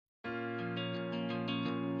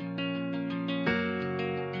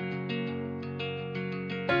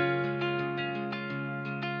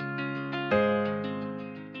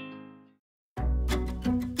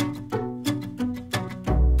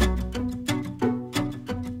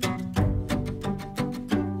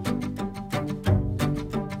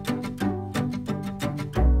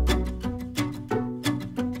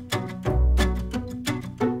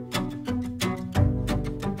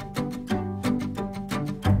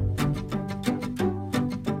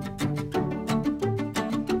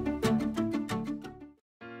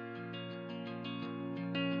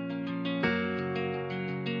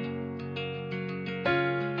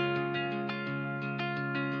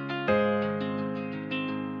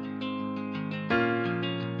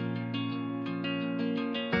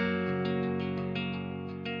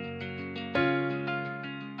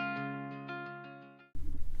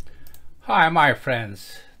Hi my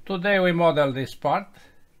friends, today we model this part.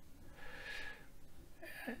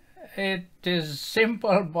 It is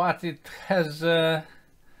simple, but it has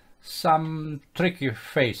some tricky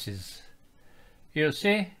faces. You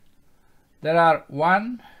see, there are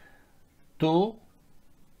 1, 2,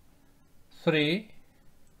 3,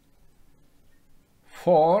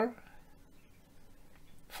 4,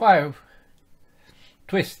 5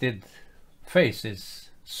 twisted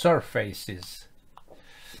faces, surfaces.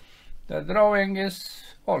 The drawing is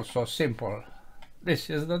also simple. This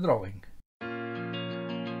is the drawing.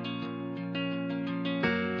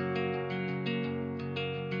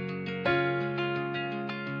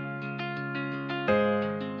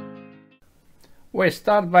 We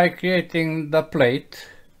start by creating the plate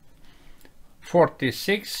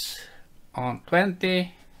 46 on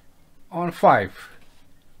 20 on 5.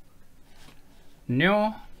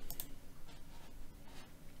 New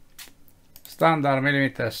standard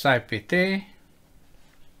millimeter SIPT,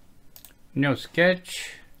 new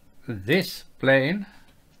sketch, this plane,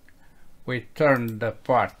 we turn the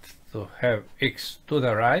part to have X to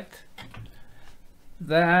the right,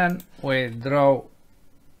 then we draw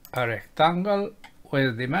a rectangle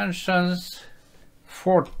with dimensions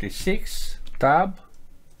 46 tab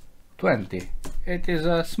 20. It is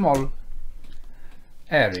a small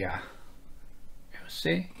area, you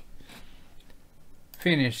see.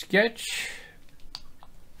 Finish sketch,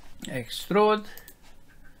 extrude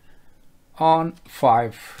on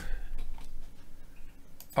 5.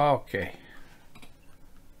 Okay,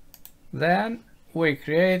 then we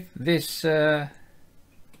create this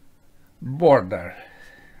border.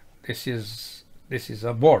 This is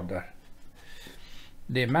a border.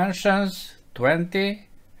 Dimensions 20,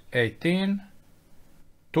 18,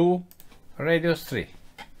 2, radius 3.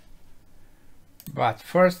 But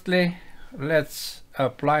firstly, let's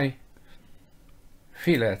apply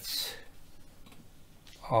fillets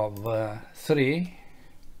of 3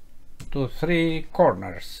 to 3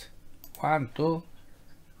 corners. 1, 2,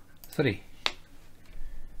 3.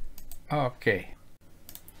 Okay.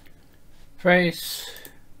 Face,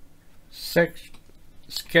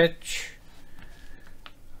 sketch,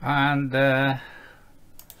 and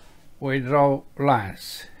we draw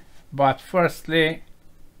lines. But firstly,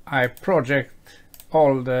 I project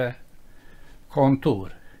all the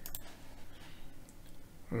contour.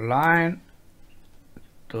 Line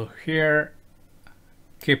to here,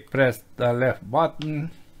 keep pressed the left button,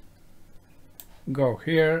 go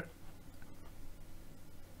here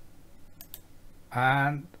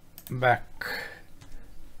and back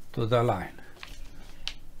to the line.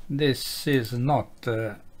 This is not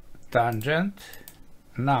tangent,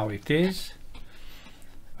 now it is,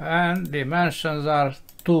 and dimensions are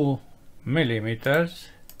 2 millimeters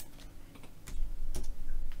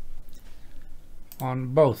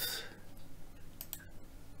on both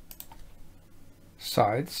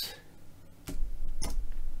sides,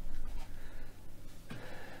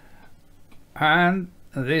 and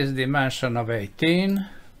this dimension of 18,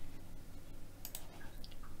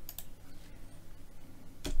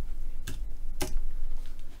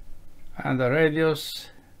 and the radius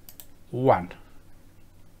 1.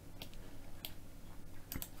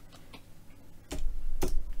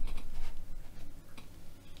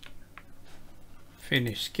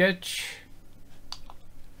 Finish sketch,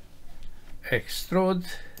 extrude,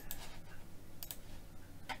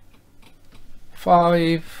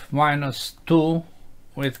 5 minus 2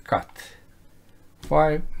 with cut,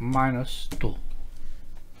 5 minus 2.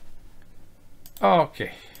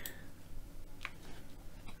 Okay.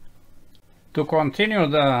 To continue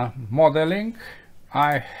the modeling,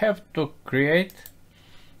 I have to create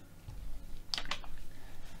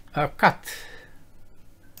a cut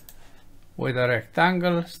with a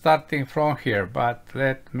rectangle starting from here, but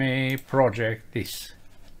let me project this.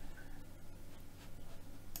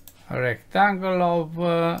 A rectangle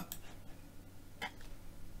of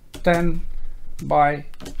 10 by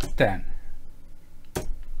 10.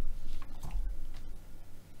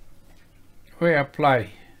 We apply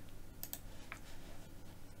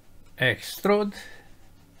extrude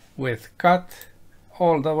with cut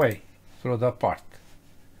all the way through the part.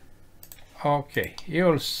 Okay,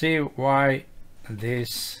 you'll see why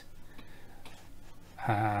this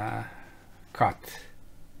cut.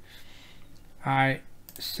 I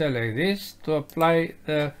select this to apply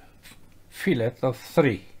the fillet of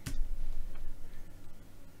 3.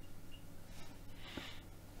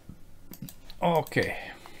 Okay,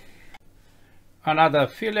 another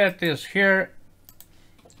fillet is here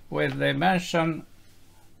with dimension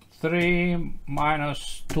 3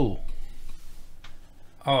 minus 2.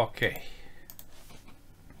 Okay.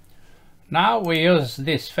 Now we use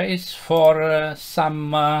this face for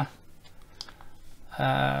some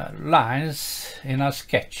lines in a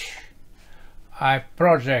sketch. I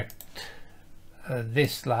project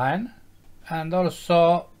this line and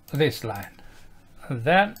also this line.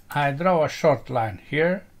 Then I draw a short line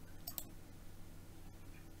here,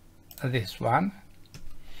 this one.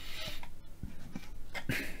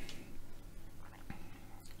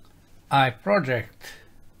 I project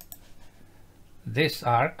this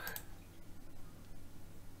arc,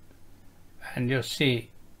 and you see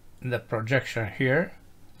the projection here,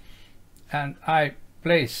 and I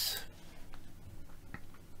place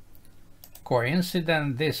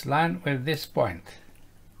coincident this line with this point.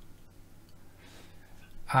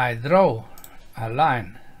 I draw a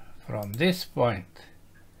line from this point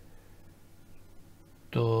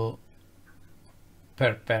to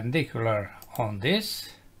perpendicular on this,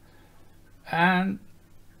 and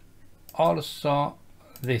also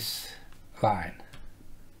this line.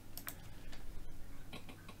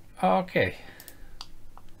 Okay,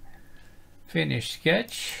 finish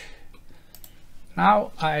sketch.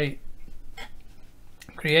 Now I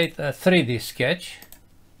create a 3D sketch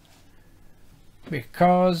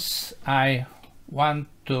because I want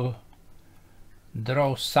to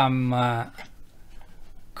draw some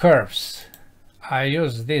curves. I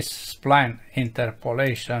use this spline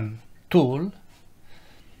interpolation tool,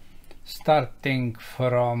 starting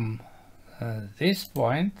from this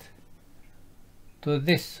point to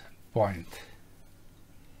this point.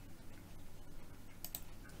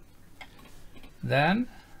 Then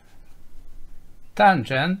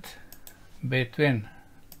tangent between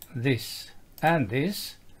this and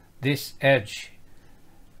this edge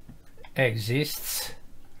exists,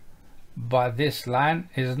 but this line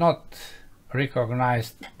is not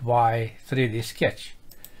recognized by 3D sketch.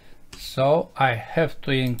 So I have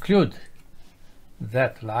to include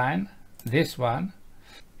that line, this one,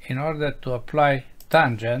 in order to apply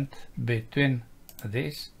tangent between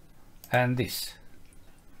this and this.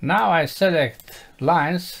 Now I select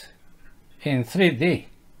lines in 3D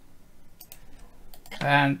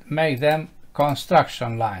and make them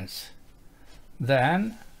construction lines.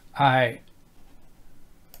 Then I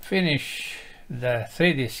finish the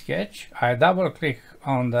 3D sketch, I double click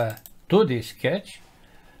on the 2D sketch,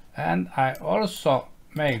 and I also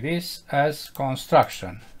make this as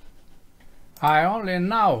construction. I only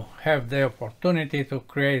now have the opportunity to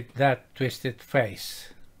create that twisted face.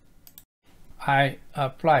 I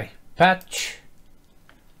apply patch,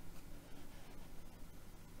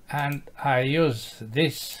 and I use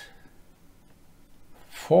these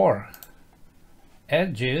 4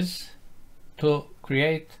 edges to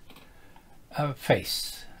create a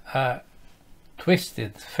face, a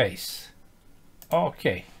twisted face.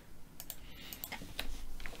 Okay.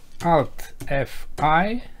 Alt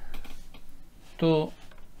Fi to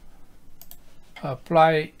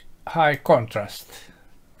apply high contrast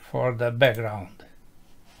for the background.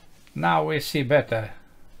 Now we see better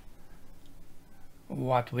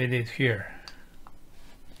what we did here.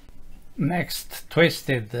 Next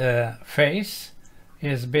twisted face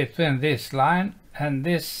is between this line and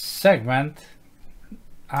this segment.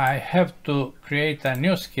 I have to create a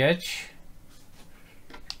new sketch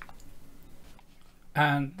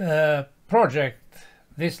and project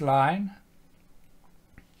this line,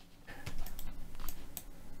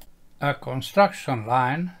 a construction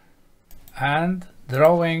line, and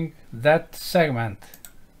drawing that segment,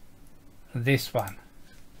 this one.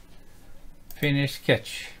 Finish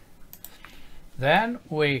sketch. Then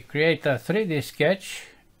we create a 3D sketch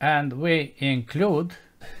and we include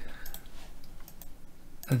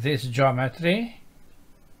this geometry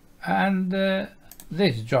and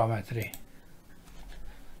this geometry.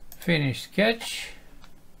 Finish sketch,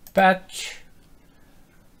 patch,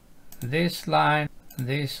 this line,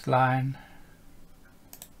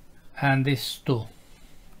 and this two.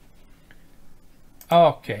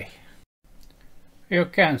 Okay, you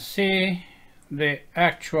can see the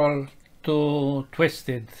actual 2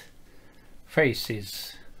 twisted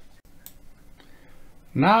faces.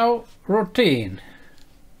 Now routine.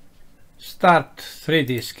 Start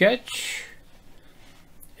 3D sketch,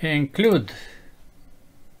 include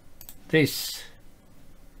this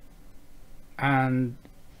and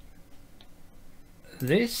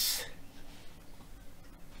this,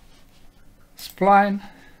 spline,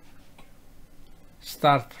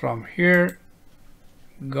 start from here,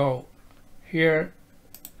 go here,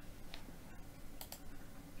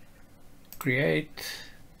 create,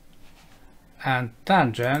 and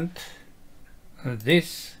tangent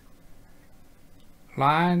this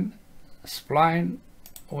line, spline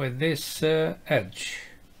with this edge.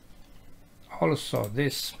 Also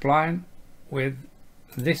this spline with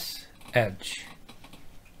this edge.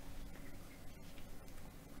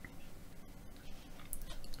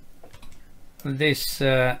 These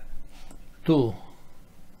two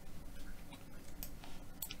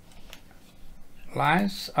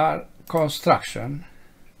lines are construction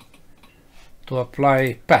to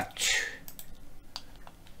apply patch.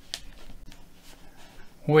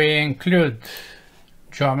 We include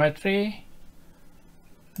geometry,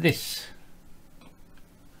 this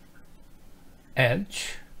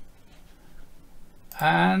edge,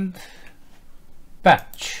 and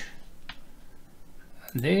patch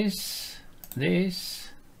this,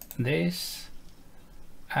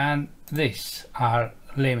 and these are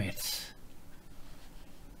limits.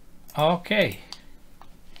 Okay,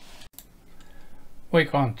 we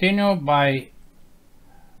continue by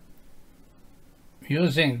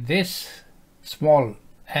using this small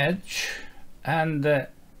edge and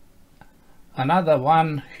another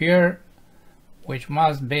one here which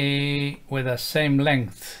must be with the same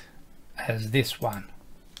length as this one.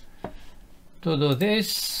 To do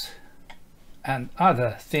this and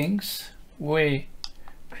other things, we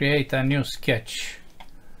create a new sketch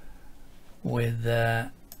with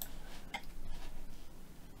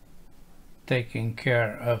taking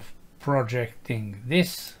care of projecting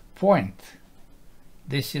this point.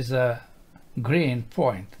 This is a green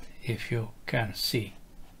point, if you can see.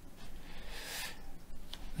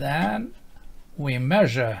 Then we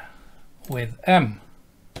measure with M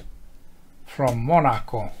from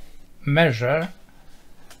Monaco, measure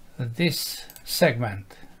this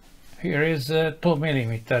segment. Here is 2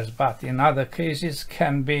 millimeters, but in other cases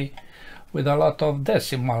can be with a lot of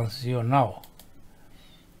decimals, you know.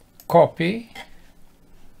 Copy,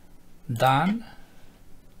 done,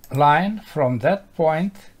 line from that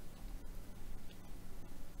point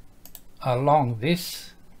along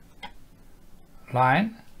this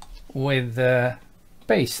line with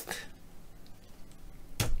paste.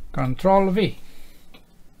 Control V.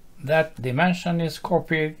 That dimension is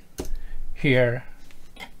copied here.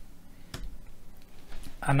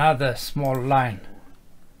 Another small line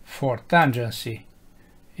for tangency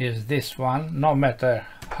is this one, no matter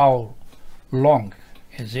how long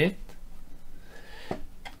is it.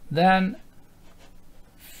 Then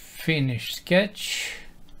finish sketch,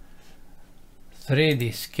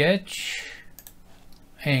 3D sketch,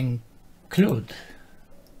 include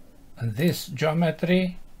this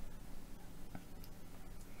geometry,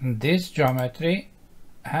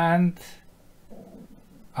 and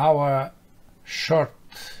our short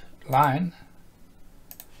line,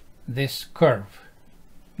 this curve.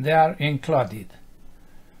 They are included.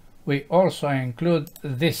 We also include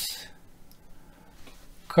this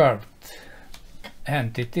curved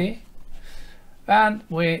entity, and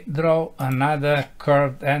we draw another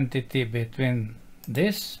curved entity between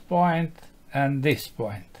this point and this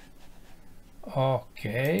point.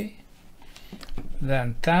 Okay,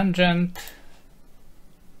 then tangent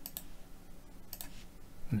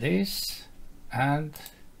this and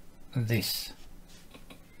this.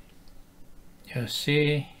 You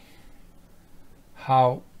see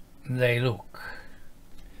how they look.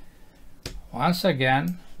 Once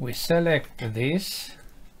again, we select this,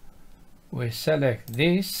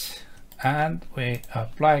 and we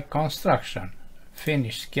apply construction.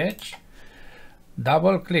 Finish sketch,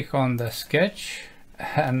 double click on the sketch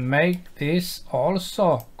and make this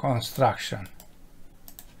also construction.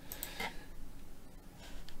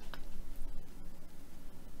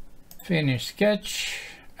 Finish sketch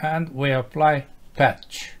and we apply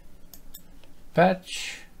patch.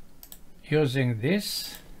 Patch using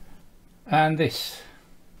this and this,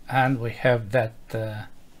 and we have that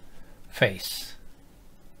face.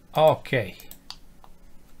 Okay,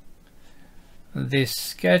 this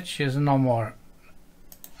sketch is no more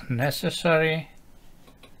necessary,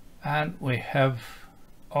 and we have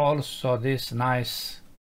also this nice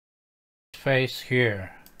face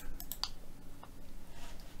here.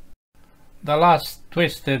 The last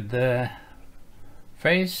twisted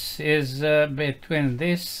face is between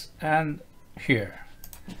this and here.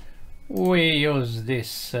 We use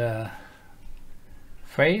this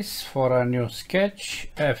face for a new sketch,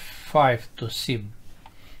 F5 to see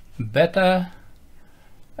better,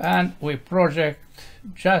 and we project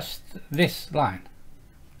just this line.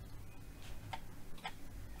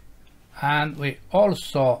 And we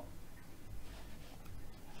also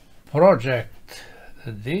project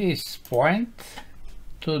this point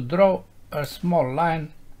to draw a small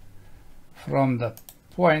line from the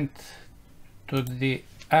point to the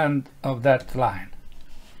end of that line.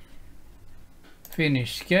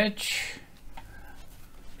 Finish sketch,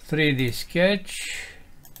 3D sketch,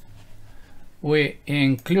 we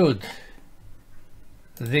include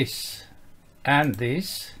this and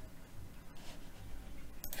this,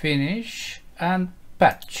 finish and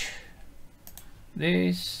patch.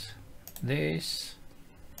 This, this,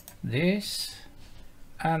 this,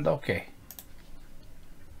 and OK.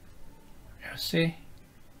 You see?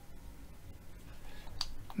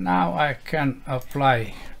 Now I can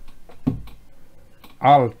apply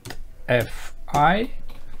Alt Fi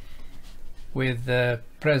with the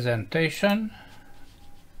presentation.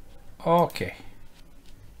 OK.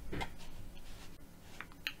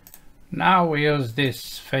 Now we use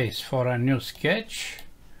this face for a new sketch.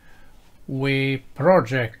 We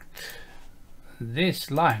project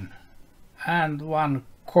this line and one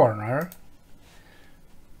corner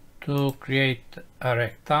to create a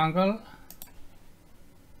rectangle.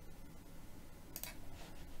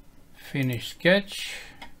 Finish sketch,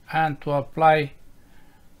 and to apply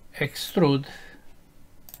extrude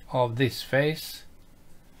of this face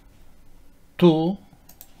to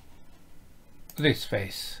this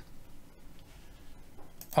face.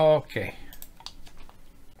 OK.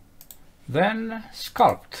 Then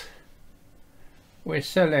sculpt. We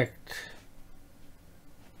select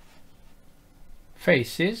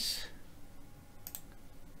faces,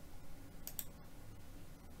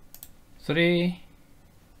 3,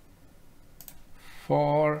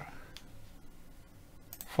 4,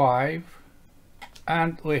 5,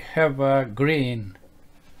 and we have a green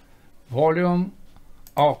volume.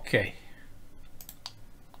 OK.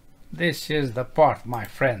 This is the part, my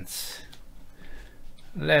friends.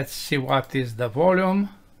 Let's see what is the volume.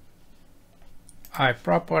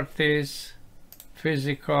 Properties,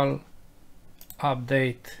 physical,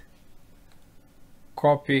 update,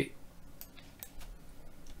 copy,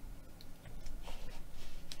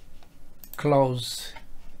 close,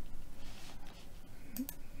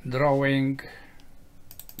 drawing,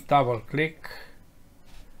 double click,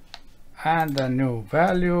 and the new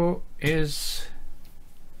value is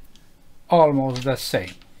almost the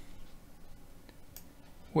same.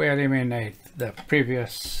 We eliminate the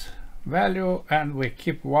previous value and we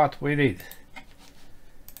keep what we did.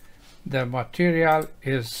 The material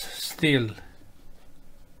is still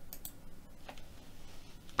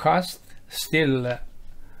cast, still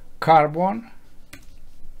carbon.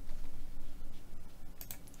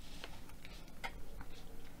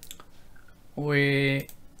 We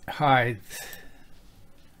hide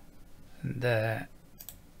the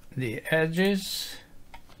edges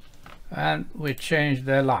and we change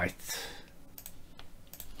the light.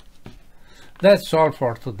 That's all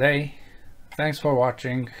for today. Thanks for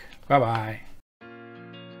watching. Bye bye.